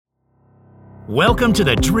Welcome to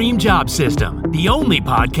the Dream Job System, the only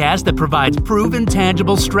podcast that provides proven,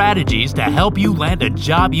 tangible strategies to help you land a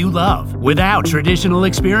job you love without traditional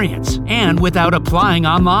experience and without applying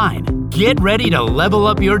online. Get ready to level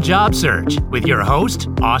up your job search with your host,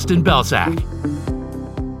 Austin Belsak.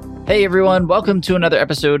 Hey everyone, welcome to another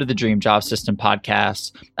episode of the Dream Job System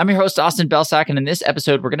podcast. I'm your host, Austin Belsak, and in this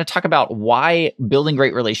episode, we're going to talk about why building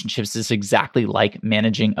great relationships is exactly like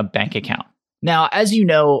managing a bank account. Now, as you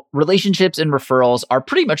know, relationships and referrals are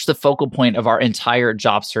pretty much the focal point of our entire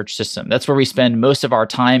job search system. That's where we spend most of our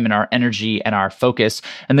time and our energy and our focus.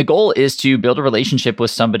 And the goal is to build a relationship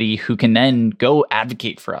with somebody who can then go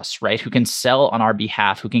advocate for us, right? Who can sell on our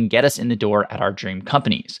behalf, who can get us in the door at our dream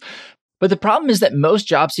companies. But the problem is that most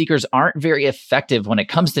job seekers aren't very effective when it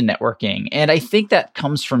comes to networking. And I think that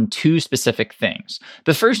comes from two specific things.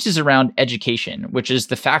 The first is around education, which is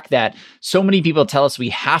the fact that so many people tell us we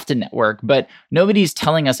have to network, but nobody's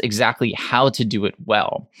telling us exactly how to do it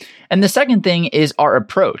well. And the second thing is our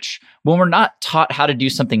approach. When we're not taught how to do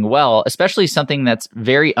something well, especially something that's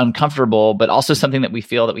very uncomfortable, but also something that we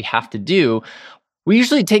feel that we have to do, we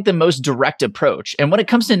usually take the most direct approach. And when it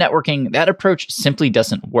comes to networking, that approach simply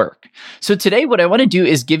doesn't work. So today, what I want to do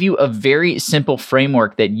is give you a very simple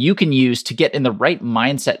framework that you can use to get in the right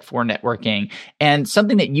mindset for networking and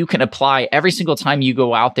something that you can apply every single time you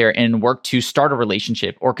go out there and work to start a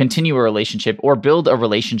relationship or continue a relationship or build a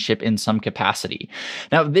relationship in some capacity.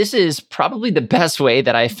 Now, this is probably the best way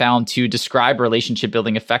that I found to describe relationship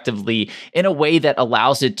building effectively in a way that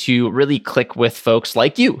allows it to really click with folks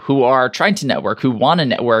like you who are trying to network, who want to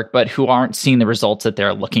network, but who aren't seeing the results that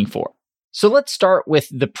they're looking for. So let's start with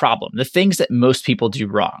the problem, the things that most people do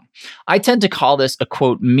wrong. I tend to call this a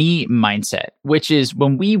quote, me mindset, which is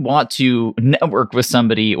when we want to network with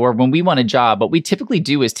somebody or when we want a job, what we typically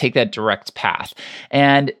do is take that direct path.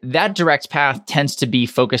 And that direct path tends to be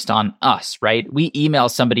focused on us, right? We email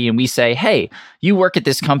somebody and we say, hey, you work at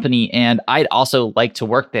this company and I'd also like to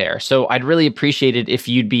work there. So I'd really appreciate it if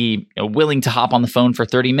you'd be willing to hop on the phone for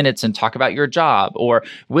 30 minutes and talk about your job, or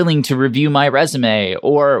willing to review my resume,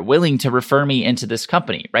 or willing to refer me into this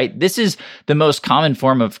company, right? This is the most common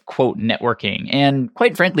form of quote networking. And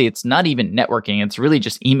quite frankly, it's not even networking. It's really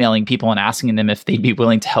just emailing people and asking them if they'd be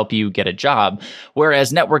willing to help you get a job.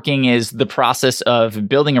 Whereas networking is the process of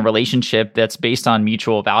building a relationship that's based on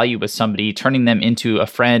mutual value with somebody, turning them into a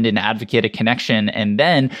friend, an advocate, a connection. And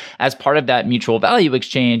then as part of that mutual value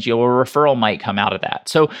exchange, a referral might come out of that.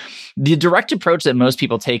 So the direct approach that most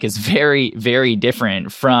people take is very, very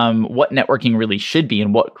different from what networking really should be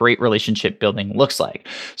and what great relationship building looks like.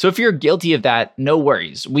 So if you're guilty of that, no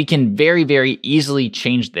worries. We can very, very easily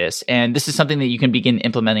change this. And this is something that you can begin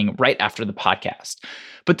implementing right after the podcast.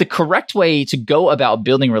 But the correct way to go about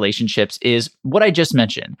building relationships is what I just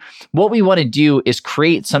mentioned. What we want to do is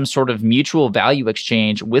create some sort of mutual value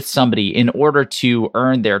exchange with somebody in order to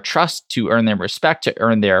earn their trust, to earn their respect, to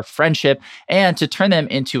earn their friendship, and to turn them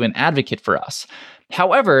into an advocate for us.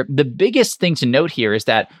 However, the biggest thing to note here is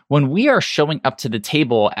that when we are showing up to the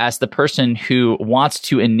table as the person who wants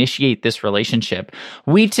to initiate this relationship,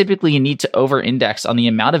 we typically need to over-index on the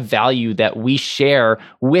amount of value that we share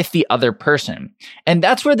with the other person. And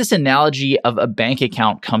that's where this analogy of a bank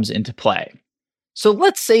account comes into play. So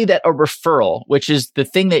let's say that a referral, which is the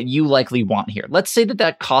thing that you likely want here, let's say that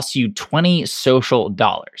that costs you $20 social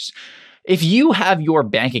dollars. If you have your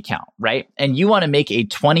bank account, right, and you want to make a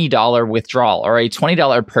 $20 withdrawal or a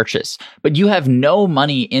 $20 purchase, but you have no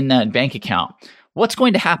money in that bank account, what's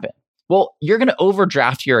going to happen? Well, you're going to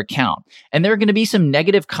overdraft your account, and there are going to be some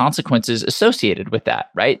negative consequences associated with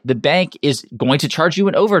that, right? The bank is going to charge you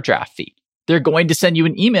an overdraft fee. They're going to send you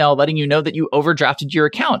an email letting you know that you overdrafted your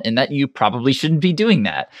account and that you probably shouldn't be doing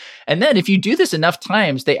that. And then if you do this enough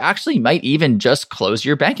times, they actually might even just close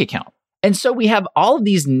your bank account. And so we have all of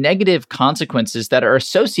these negative consequences that are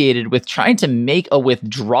associated with trying to make a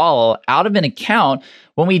withdrawal out of an account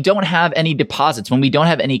when we don't have any deposits, when we don't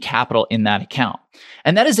have any capital in that account.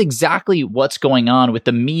 And that is exactly what's going on with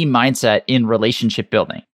the me mindset in relationship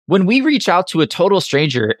building. When we reach out to a total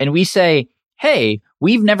stranger and we say, hey,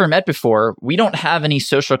 we've never met before. We don't have any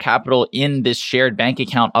social capital in this shared bank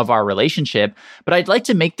account of our relationship, but I'd like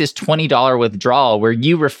to make this $20 withdrawal where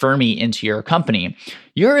you refer me into your company.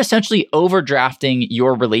 You're essentially overdrafting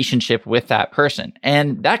your relationship with that person.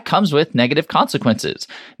 And that comes with negative consequences.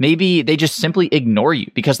 Maybe they just simply ignore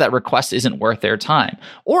you because that request isn't worth their time.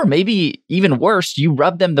 Or maybe even worse, you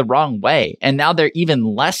rub them the wrong way. And now they're even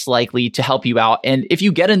less likely to help you out. And if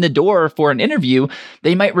you get in the door for an interview,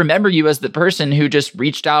 they might remember you as the person who just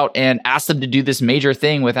reached out and asked them to do this major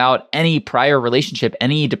thing without any prior relationship,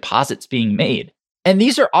 any deposits being made. And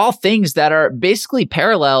these are all things that are basically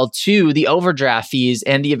parallel to the overdraft fees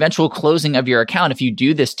and the eventual closing of your account if you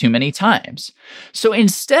do this too many times. So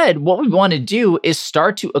instead, what we want to do is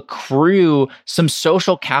start to accrue some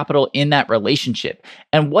social capital in that relationship.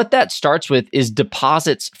 And what that starts with is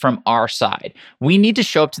deposits from our side. We need to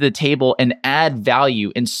show up to the table and add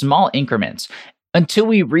value in small increments until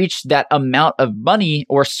we reach that amount of money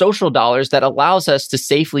or social dollars that allows us to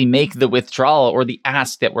safely make the withdrawal or the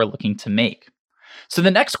ask that we're looking to make. So the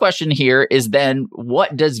next question here is then,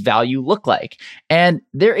 what does value look like? And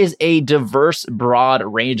there is a diverse, broad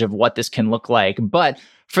range of what this can look like. But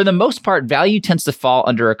for the most part, value tends to fall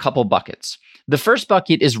under a couple buckets. The first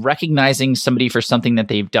bucket is recognizing somebody for something that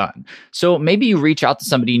they've done. So maybe you reach out to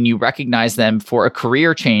somebody and you recognize them for a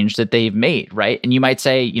career change that they've made, right? And you might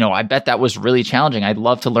say, I bet that was really challenging. I'd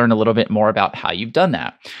love to learn a little bit more about how you've done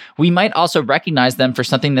that. We might also recognize them for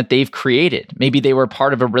something that they've created. Maybe they were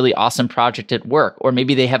part of a really awesome project at work, or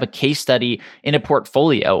maybe they have a case study in a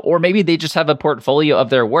portfolio, or maybe they just have a portfolio of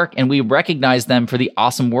their work and we recognize them for the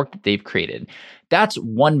awesome work that they've created. That's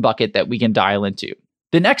one bucket that we can dial into.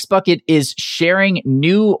 The next bucket is sharing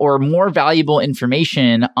new or more valuable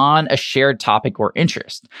information on a shared topic or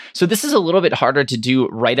interest. So this is a little bit harder to do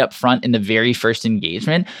right up front in the very first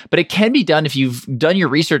engagement, but it can be done if you've done your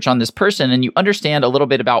research on this person and you understand a little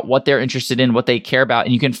bit about what they're interested in, what they care about,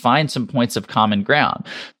 and you can find some points of common ground.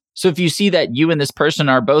 So if you see that you and this person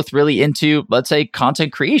are both really into, let's say,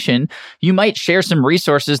 content creation, you might share some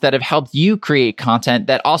resources that have helped you create content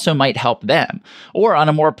that also might help them. Or on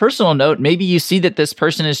a more personal note, maybe you see that this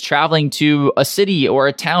person is traveling to a city or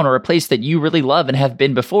a town or a place that you really love and have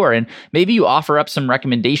been before, and maybe you offer up some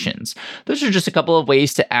recommendations. Those are just a couple of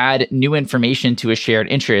ways to add new information to a shared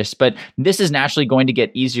interest, but this is naturally going to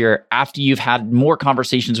get easier after you've had more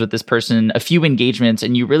conversations with this person, a few engagements,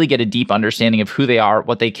 and you really get a deep understanding of who they are,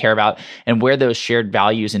 what they care about, and where those shared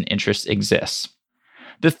values and interests exist.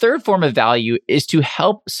 The third form of value is to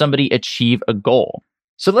help somebody achieve a goal.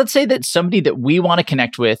 So let's say that somebody that we want to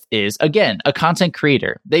connect with is, again, a content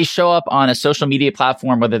creator. They show up on a social media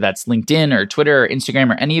platform, whether that's LinkedIn or Twitter or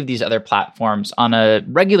Instagram or any of these other platforms on a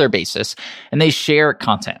regular basis, and they share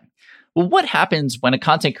content. Well, what happens when a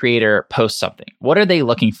content creator posts something? What are they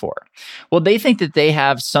looking for? Well, they think that they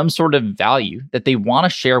have some sort of value that they want to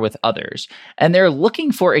share with others, and they're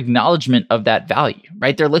looking for acknowledgement of that value,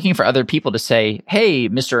 right? They're looking for other people to say, hey,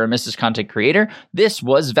 Mr. or Mrs. Content Creator, this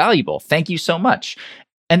was valuable. Thank you so much.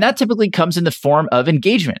 And that typically comes in the form of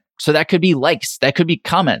engagement. So that could be likes, that could be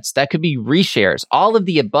comments, that could be reshares. All of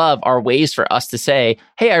the above are ways for us to say,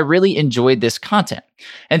 hey, I really enjoyed this content.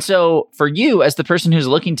 And so for you, as the person who's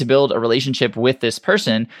looking to build a relationship with this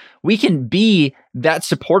person, we can be that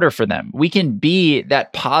supporter for them. We can be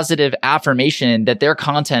that positive affirmation that their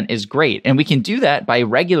content is great. And we can do that by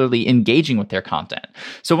regularly engaging with their content.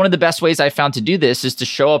 So one of the best ways I found to do this is to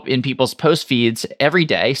show up in people's post feeds every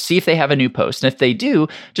day, see if they have a new post. And if they do,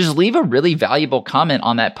 just leave a really valuable comment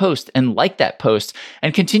on that post and like that post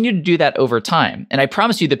and continue to do that over time. And I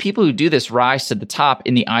promise you, the people who do this rise to the top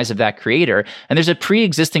in the eyes of that creator. And there's a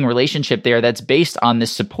pre-existing relationship there that's based on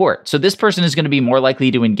this support. So this person is going to be more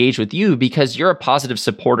likely to engage with you because you're a positive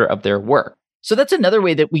supporter of their work. So that's another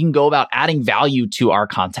way that we can go about adding value to our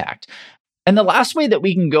contact. And the last way that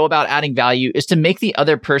we can go about adding value is to make the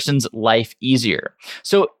other person's life easier.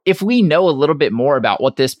 So if we know a little bit more about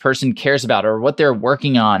what this person cares about or what they're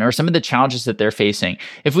working on or some of the challenges that they're facing,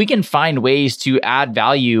 if we can find ways to add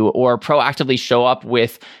value or proactively show up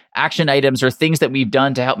with action items or things that we've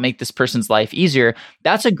done to help make this person's life easier,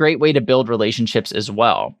 that's a great way to build relationships as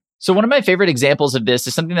well. So one of my favorite examples of this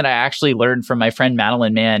is something that I actually learned from my friend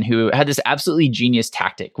Madeline Mann, who had this absolutely genius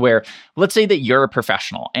tactic where, let's say that you're a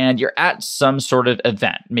professional and you're at some sort of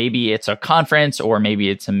event. Maybe it's a conference, or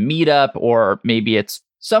maybe it's a meetup, or maybe it's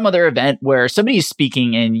some other event where somebody is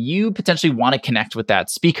speaking and you potentially want to connect with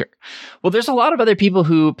that speaker. Well, there's a lot of other people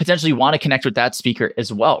who potentially want to connect with that speaker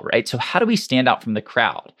as well, right? So how do we stand out from the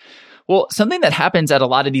crowd? Well, something that happens at a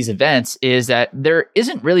lot of these events is that there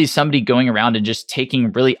isn't really somebody going around and just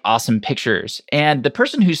taking really awesome pictures. And the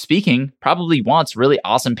person who's speaking probably wants really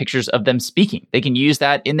awesome pictures of them speaking. They can use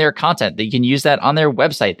that in their content. They can use that on their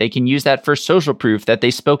website. They can use that for social proof that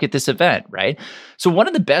they spoke at this event, right? So one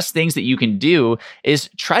of the best things that you can do is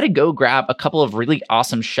try to go grab a couple of really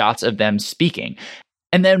awesome shots of them speaking.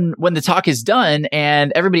 And then when the talk is done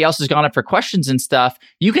and everybody else has gone up for questions and stuff,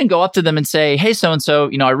 you can go up to them and say, hey, so-and-so,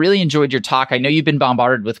 I really enjoyed your talk. I know you've been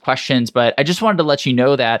bombarded with questions, but I just wanted to let you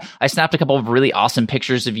know that I snapped a couple of really awesome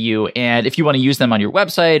pictures of you. And if you want to use them on your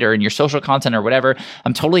website or in your social content or whatever,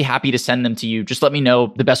 I'm totally happy to send them to you. Just let me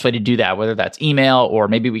know the best way to do that, whether that's email or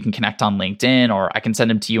maybe we can connect on LinkedIn or I can send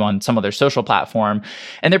them to you on some other social platform.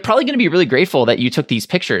 And they're probably going to be really grateful that you took these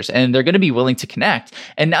pictures and they're going to be willing to connect.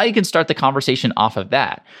 And now you can start the conversation off of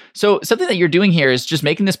that. So something that you're doing here is just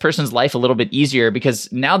making this person's life a little bit easier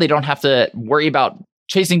because now they don't have to worry about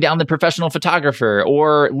chasing down the professional photographer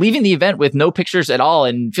or leaving the event with no pictures at all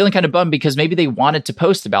and feeling kind of bummed because maybe they wanted to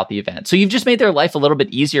post about the event. So you've just made their life a little bit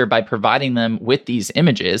easier by providing them with these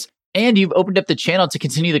images. And you've opened up the channel to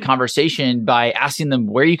continue the conversation by asking them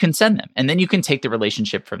where you can send them. And then you can take the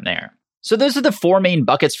relationship from there. So those are the 4 main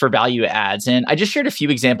buckets for value adds. And I just shared a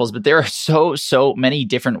few examples, but there are so many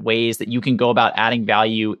different ways that you can go about adding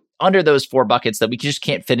value under those 4 buckets that we just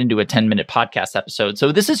can't fit into a 10-minute podcast episode.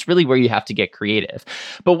 So this is really where you have to get creative.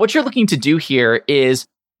 But what you're looking to do here is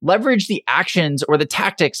leverage the actions or the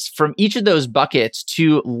tactics from each of those buckets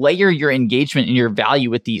to layer your engagement and your value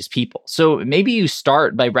with these people. So maybe you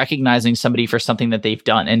start by recognizing somebody for something that they've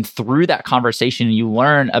done. And through that conversation, you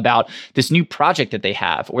learn about this new project that they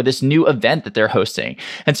have or this new event that they're hosting.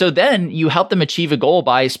 And so then you help them achieve a goal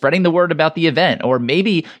by spreading the word about the event. Or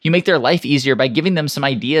maybe you make their life easier by giving them some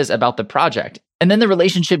ideas about the project. And then the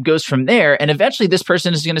relationship goes from there. And eventually this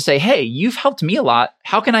person is going to say, hey, you've helped me a lot.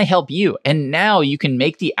 How can I help you? And now you can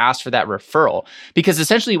make the ask for that referral because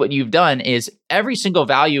essentially what you've done is every single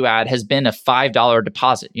value add has been a $5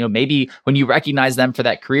 deposit. Maybe when you recognize them for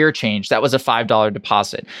that career change, that was a $5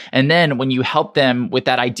 deposit. And then when you help them with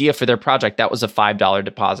that idea for their project, that was a $5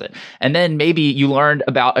 deposit. And then maybe you learned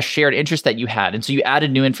about a shared interest that you had. And so you added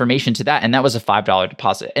new information to that. And that was a $5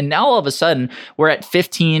 deposit. And now all of a sudden we're at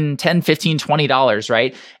 $10, $15, $20,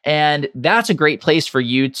 right? And that's a great place for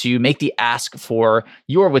you to make the ask for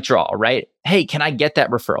your withdrawal, right? Hey, can I get that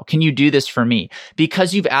referral? Can you do this for me?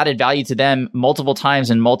 Because you've added value to them multiple times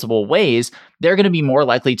in multiple ways, they're going to be more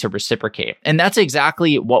likely to reciprocate. And that's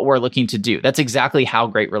exactly what we're looking to do. That's exactly how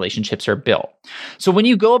great relationships are built. So when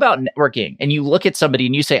you go about networking and you look at somebody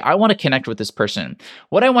and you say, I want to connect with this person,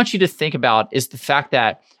 what I want you to think about is the fact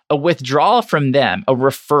that a withdrawal from them, a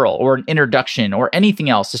referral or an introduction or anything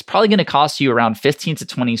else is probably going to cost you around 15 to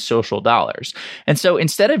 20 social dollars. And so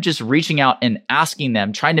instead of just reaching out and asking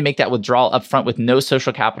them, trying to make that withdrawal upfront with no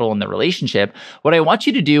social capital in the relationship, what I want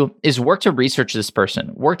you to do is work to research this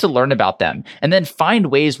person, work to learn about them, and then find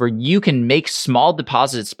ways where you can make small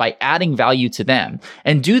deposits by adding value to them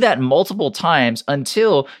and do that multiple times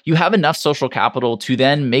until you have enough social capital to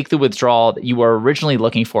then make the withdrawal that you were originally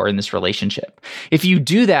looking for in this relationship. If you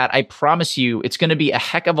do that, I promise you, it's going to be a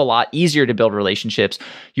heck of a lot easier to build relationships.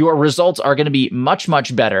 Your results are going to be much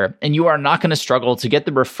better, and you are not going to struggle to get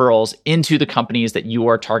the referrals into the companies that you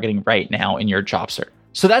are targeting right now in your job search.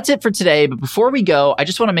 So that's it for today. But before we go, I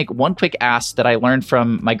just want to make one quick ask that I learned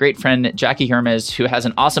from my great friend, Jackie Hermes, who has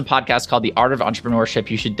an awesome podcast called The Art of Entrepreneurship.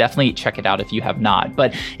 You should definitely check it out if you have not.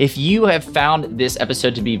 But if you have found this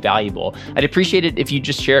episode to be valuable, I'd appreciate it if you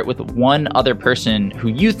just share it with one other person who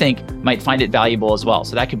you think might find it valuable as well.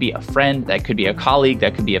 So that could be a friend, that could be a colleague,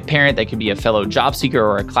 that could be a parent, that could be a fellow job seeker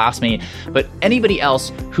or a classmate. But anybody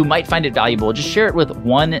else who might find it valuable, just share it with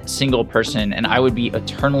one single person and I would be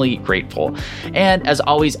eternally grateful. And as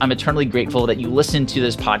always, I'm eternally grateful that you listen to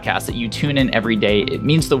this podcast, that you tune in every day. It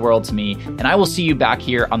means the world to me. And I will see you back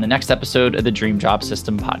here on the next episode of the Dream Job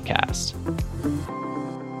System podcast.